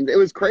Philippines. It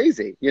was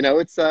crazy, you know.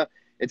 It's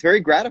very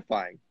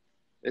gratifying.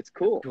 It's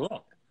cool.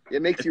 Cool.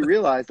 It makes you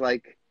realize,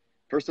 like,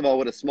 first of all,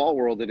 what a small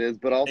world it is,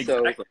 but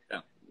also, Exactly.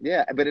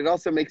 yeah, but it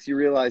also makes you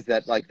realize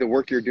that, like, the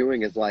work you're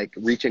doing is, like,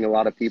 reaching a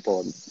lot of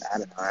people. And I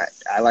don't know,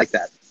 I like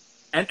that.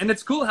 And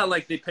it's cool how,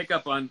 like, they pick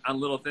up on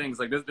little things.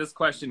 Like, this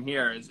question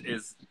here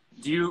is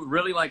do you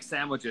really like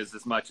sandwiches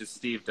as much as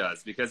Steve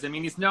does? Because, I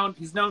mean, he's known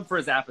for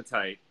his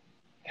appetite.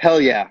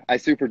 Hell yeah, I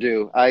super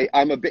do.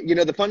 I'm a big, you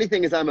know, the funny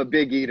thing is I'm a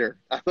big eater.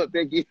 I'm a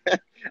big eater.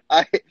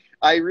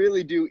 I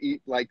really do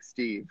eat like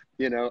Steve.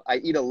 You know, I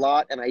eat a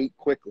lot and I eat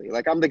quickly.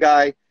 Like, I'm the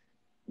guy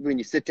when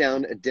you sit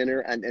down at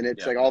dinner and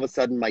it's like all of a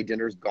sudden my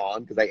dinner's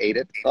gone because I ate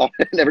it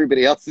and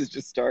everybody else is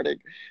just starting.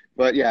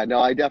 But yeah, no,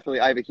 I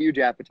have a huge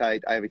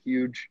appetite. I have a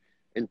huge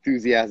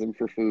enthusiasm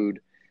for food.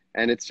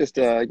 And it's just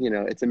you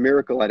know, it's a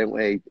miracle I didn't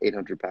weigh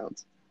 800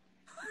 pounds.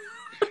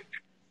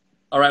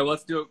 All right, well,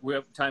 let's do it. We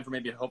have time for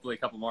maybe hopefully a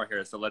couple more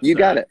here. So let's. You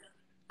got it.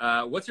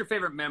 What's your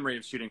favorite memory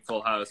of shooting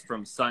Full House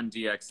from Sun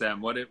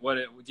DXM?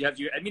 Do you have?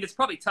 I mean, it's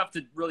probably tough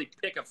to really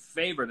pick a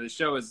favorite. The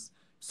show is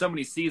so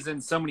many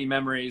seasons, so many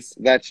memories.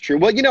 That's true.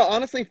 Well, you know,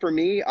 honestly, for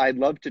me, I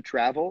love to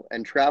travel,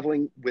 and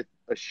traveling with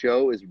a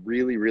show is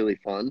really, really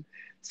fun.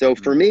 So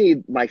for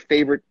me, my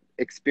favorite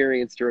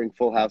experience during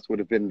Full House would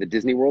have been the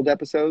Disney World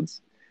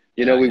episodes.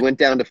 You know, we went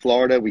down to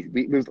Florida.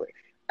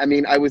 I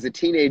mean, I was a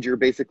teenager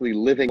basically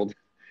living,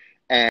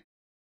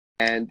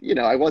 and you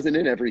know, I wasn't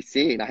in every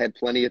scene. I had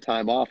plenty of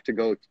time off to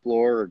go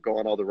explore or go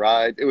on all the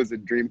rides. It was a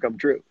dream come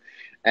true.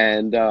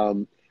 And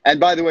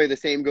by the way, the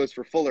same goes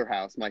for Fuller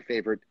House. My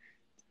favorite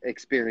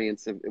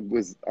experience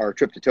was our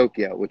trip to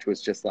Tokyo, which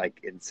was just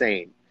like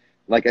insane.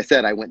 Like I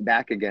said, I went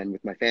back again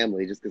with my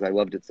family just because I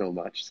loved it so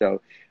much.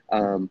 So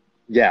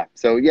yeah,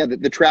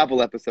 the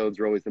travel episodes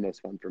are always the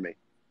most fun for me.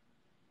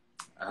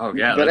 Oh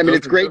yeah, but I mean,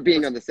 it's great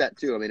being on the set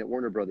too. I mean, at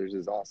Warner Brothers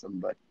is awesome,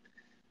 but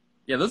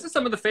yeah, those are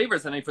some of the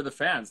favorites, I think, for the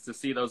fans to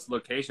see those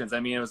locations. I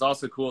mean, it was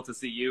also cool to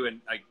see you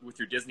and like with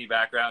your Disney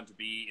background to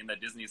be in the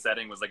Disney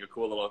setting was like a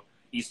cool little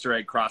Easter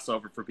egg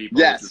crossover for people.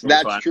 Yes,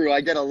 that's true.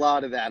 I get a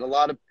lot of that. A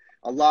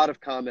lot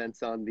of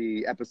comments on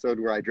the episode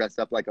where I dressed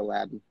up like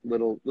Aladdin.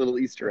 Little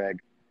Easter egg.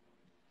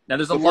 Now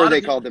there's before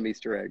they called them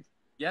Easter eggs.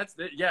 Yeah,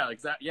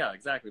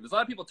 exactly. There's a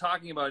lot of people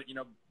talking about, you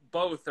know,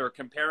 both or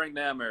comparing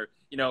them or,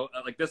 you know,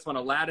 like this one,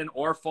 Aladdin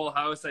or Full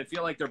House. I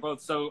feel like they're both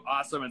so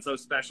awesome and so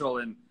special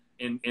in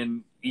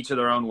each of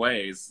their own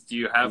ways. Do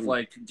you have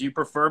do you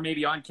prefer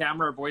maybe on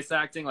camera or voice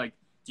acting? Like,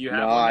 do you have?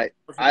 No,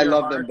 I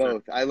love them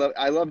both. I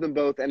love them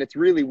both. And it's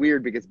really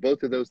weird because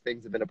both of those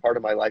things have been a part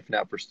of my life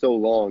now for so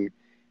long.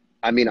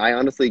 I mean, I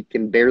honestly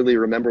can barely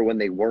remember when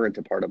they weren't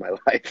a part of my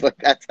life. Like,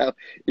 that's how,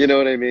 you know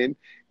what I mean?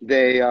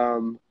 They,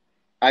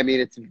 I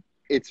mean,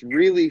 it's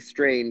really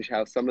strange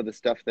how some of the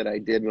stuff that I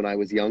did when I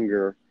was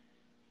younger,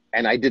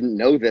 and I didn't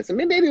know this. I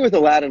mean, maybe with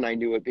Aladdin I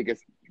knew it because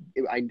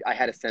I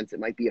had a sense it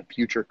might be a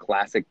future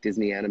classic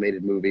Disney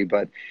animated movie.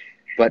 But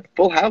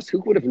Full House, who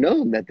would have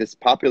known that this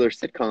popular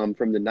sitcom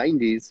from the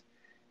 90s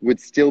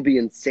would still be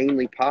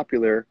insanely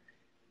popular?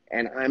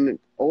 And I'm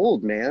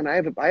old, man. I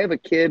have a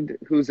kid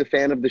who's a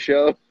fan of the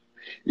show.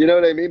 You know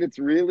what I mean? It's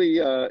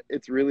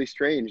really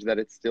strange that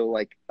it's still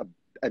like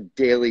a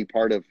daily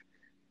part of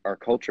our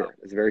culture.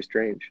 It's very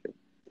strange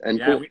and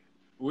cool.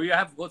 We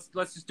have let's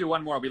just do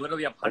one more. We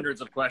literally have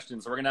hundreds of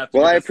questions, so we're gonna have to.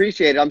 Well, I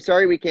appreciate it. I'm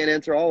sorry we can't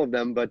answer all of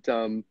them, but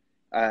I'm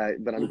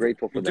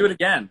grateful for them. Do it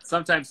again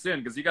sometime soon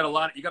because you got a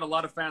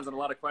lot of fans and a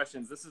lot of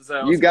questions. This is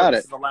you got it.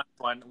 This is the last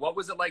one. What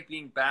was it like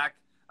being back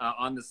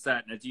on the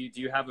set? Now, do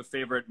you have a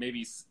favorite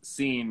maybe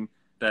scene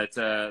that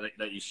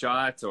you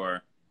shot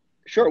or?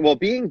 Sure. Well,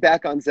 being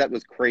back on set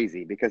was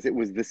crazy because it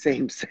was the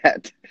same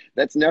set.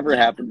 That's never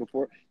happened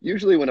before.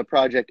 Usually when a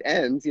project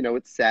ends, you know,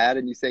 it's sad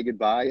and you say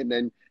goodbye, and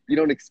then you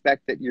don't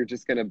expect that you're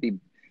just going to be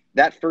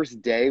that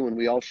first day when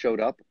we all showed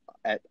up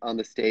on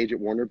the stage at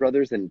Warner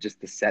Brothers and just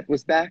the set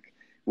was back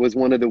was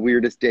one of the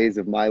weirdest days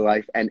of my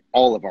life and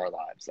all of our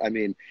lives. I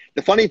mean,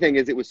 the funny thing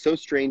is it was so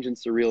strange and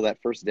surreal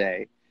that first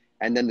day.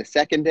 And then the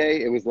second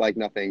day, it was like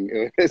nothing.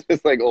 It was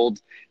just like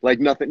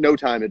nothing, no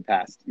time had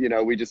passed. You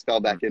know, we just fell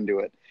back into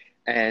it.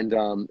 And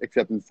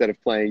except instead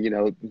of playing, you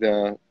know,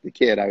 the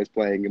kid, I was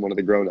playing one of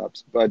the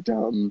grown-ups. But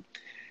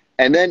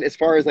and then as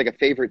far as like a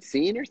favorite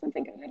scene or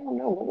something, I don't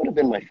know what would have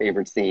been my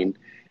favorite scene.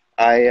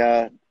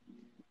 It's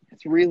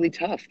really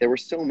tough. There were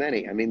so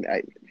many. I mean,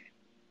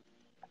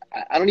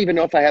 I don't even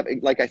know if I have.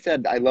 Like I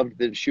said, I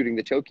loved shooting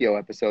the Tokyo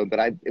episode, but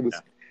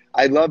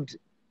I loved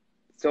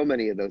so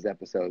many of those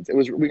episodes.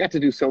 We got to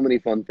do so many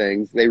fun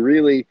things. They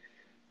really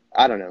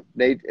I don't know.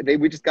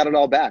 We just got it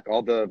all back.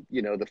 All the,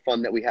 you know, the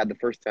fun that we had the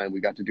first time, we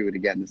got to do it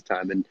again this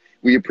time. And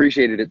we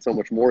appreciated it so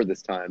much more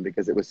this time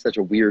because it was such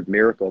a weird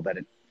miracle that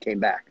it came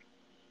back.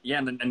 Yeah.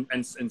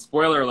 And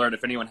spoiler alert,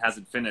 if anyone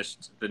hasn't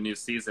finished the new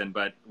season,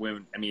 but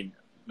I mean,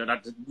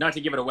 not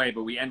to give it away,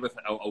 but we end with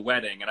a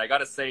wedding. And I got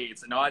to say,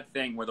 it's an odd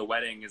thing where the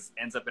wedding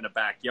ends up in a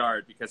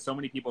backyard because so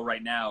many people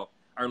right now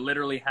are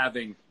literally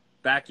having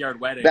backyard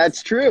weddings.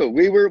 That's true.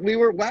 We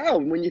were wow.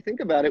 When you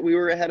think about it, we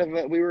were ahead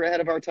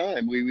of our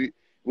time.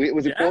 It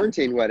was a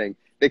quarantine wedding,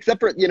 except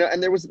for, you know,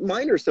 and there was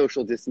minor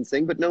social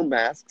distancing, but no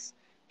masks.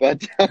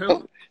 But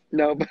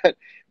no,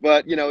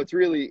 but you know, it's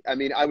really, I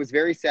mean, I was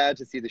very sad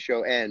to see the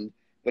show end,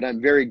 but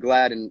I'm very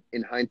glad in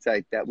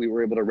hindsight that we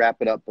were able to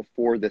wrap it up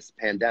before this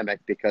pandemic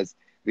because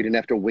we didn't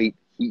have to wait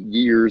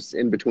years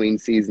in between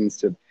seasons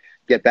to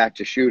get back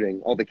to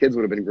shooting. All the kids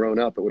would have been grown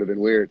up. It would have been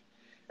weird.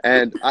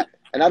 And I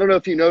don't know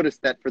if you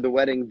noticed that for the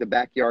wedding, the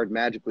backyard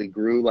magically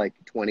grew like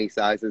 20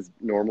 sizes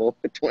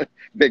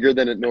bigger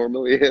than it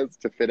normally is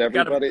to fit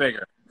everybody. Got it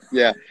bigger.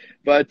 Yeah.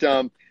 But,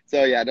 so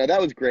yeah, no,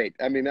 that was great.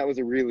 I mean, that was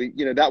a really,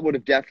 you know, that would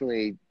have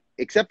definitely,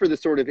 except for the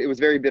sort of, it was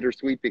very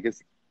bittersweet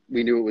because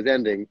we knew it was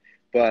ending,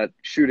 but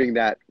shooting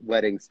that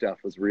wedding stuff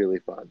was really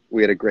fun.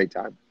 We had a great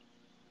time.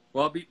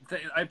 Well,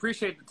 I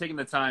appreciate taking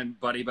the time,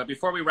 buddy. But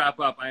before we wrap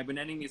up, I've been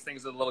ending these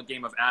things with a little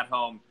game of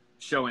at-home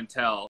show and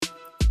tell.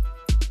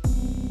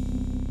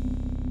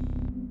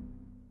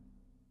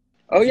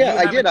 Oh yeah,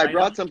 I did. I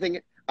brought something.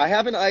 I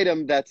have an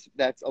item that's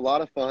a lot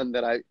of fun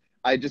that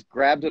I just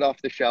grabbed it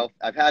off the shelf.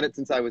 I've had it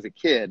since I was a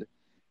kid,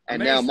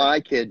 and now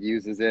my kid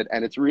uses it.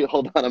 And it's real.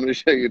 Hold on, I'm going to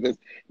show you this.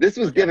 This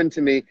was given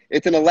to me.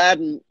 It's an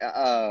Aladdin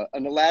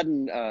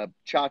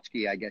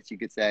tchotchke, I guess you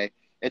could say.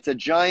 It's a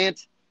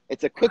giant.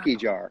 It's a cookie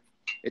jar.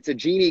 It's a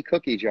genie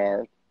cookie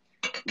jar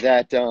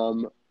that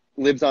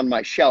lives on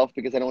my shelf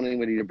because I don't want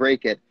anybody to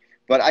break it.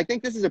 But I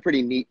think this is a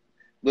pretty neat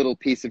little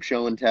piece of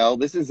show and tell.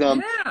 This is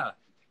yeah.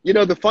 You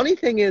know, the funny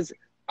thing is,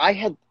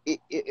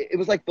 it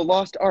was like the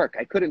lost ark.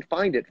 I couldn't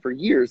find it for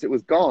years. It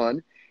was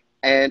gone.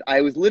 And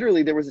I was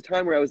literally, there was a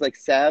time where I was like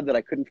sad that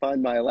I couldn't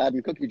find my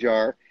Aladdin cookie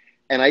jar.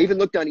 And I even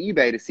looked on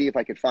eBay to see if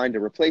I could find a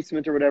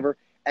replacement or whatever.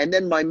 And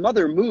then my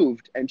mother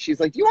moved and she's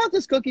like, "Do you want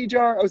this cookie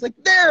jar?" I was like,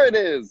 "There it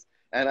is."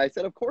 And I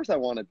said, "Of course I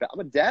want it back. I'm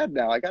a dad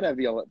now. I got to have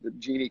the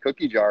genie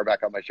cookie jar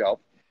back on my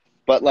shelf."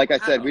 But like I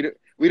said,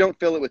 we don't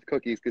fill it with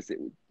cookies because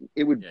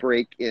it would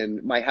break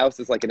in. My house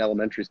is like an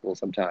elementary school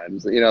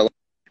sometimes, you know.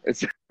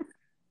 It's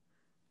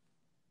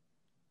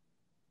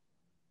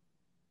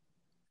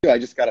I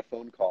just got a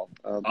phone call.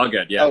 All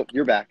good, yeah. Oh,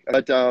 you're back.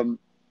 But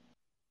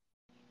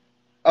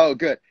oh,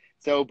 good.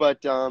 So, but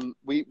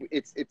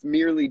it's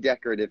merely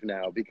decorative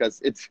now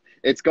because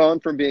it's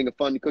gone from being a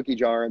fun cookie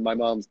jar in my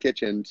mom's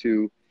kitchen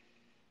to,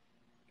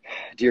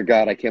 dear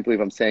God, I can't believe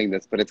I'm saying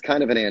this, but it's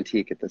kind of an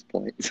antique at this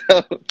point.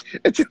 So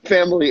it's a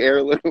family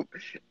heirloom,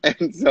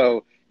 and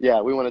so yeah,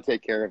 we want to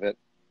take care of it.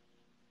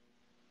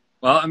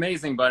 Well,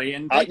 amazing, buddy.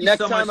 And thank you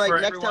so much for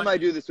everyone. Next time I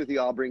do this with you,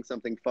 I'll bring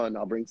something fun.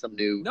 I'll bring some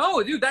new.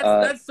 No, dude,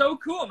 that's so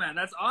cool, man.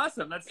 That's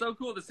awesome. That's so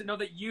cool to know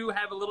that you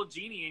have a little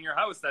genie in your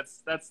house.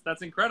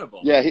 That's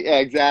incredible. Yeah,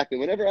 exactly.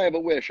 Whenever I have a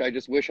wish, I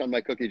just wish on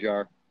my cookie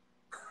jar.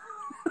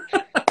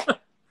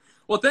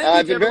 Well,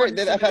 thank you.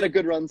 I've had a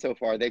good run so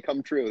far. They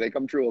come true. They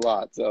come true a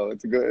lot. So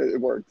it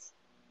works.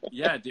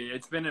 Yeah, dude,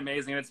 it's been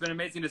amazing. It's been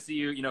amazing to see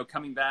you, you know,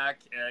 coming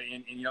back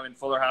in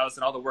Fuller House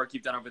and all the work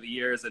you've done over the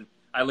years. And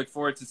I look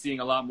forward to seeing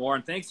a lot more.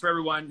 And thanks for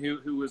everyone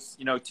who was,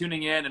 you know,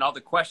 tuning in and all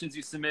the questions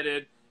you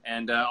submitted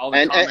and all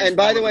the comments. And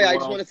by the way, I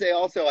just want to say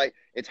also,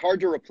 it's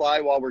hard to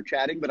reply while we're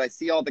chatting, but I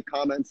see all the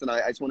comments, and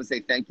I just want to say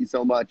thank you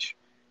so much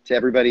to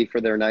everybody for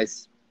their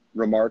nice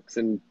remarks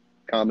and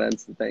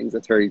comments and things.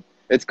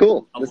 It's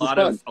cool. A lot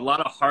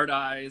of heart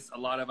eyes, a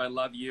lot of I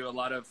love you, a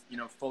lot of, you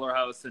know, Fuller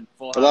House and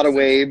Full House. A lot of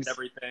waves. And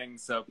everything.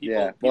 So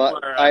people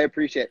are, I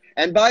appreciate it.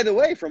 And by the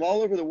way, from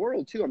all over the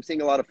world too, I'm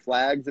seeing a lot of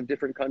flags of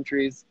different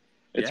countries.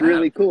 It's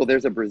really cool.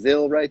 There's a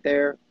Brazil right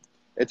there.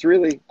 It's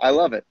really, I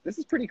love it. This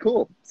is pretty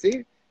cool.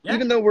 See,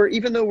 even though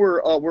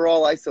we're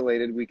all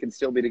isolated, we can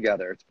still be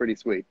together. It's pretty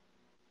sweet.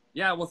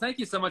 Yeah. Well, thank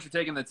you so much for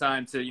taking the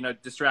time to, you know,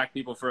 distract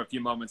people for a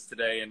few moments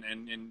today and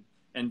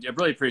I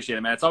really appreciate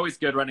it, man. It's always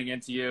good running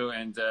into you,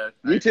 and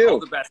you too. All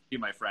the best to you,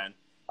 my friend.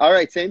 All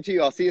right, same to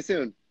you. I'll see you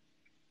soon.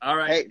 All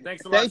right. Hey,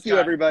 thanks a lot. Thank you,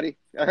 everybody.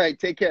 All right,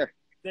 take care.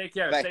 Take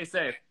care. Bye. Stay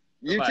safe.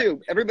 You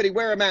too. Everybody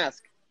wear a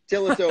mask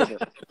till it's over.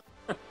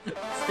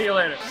 See you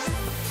later.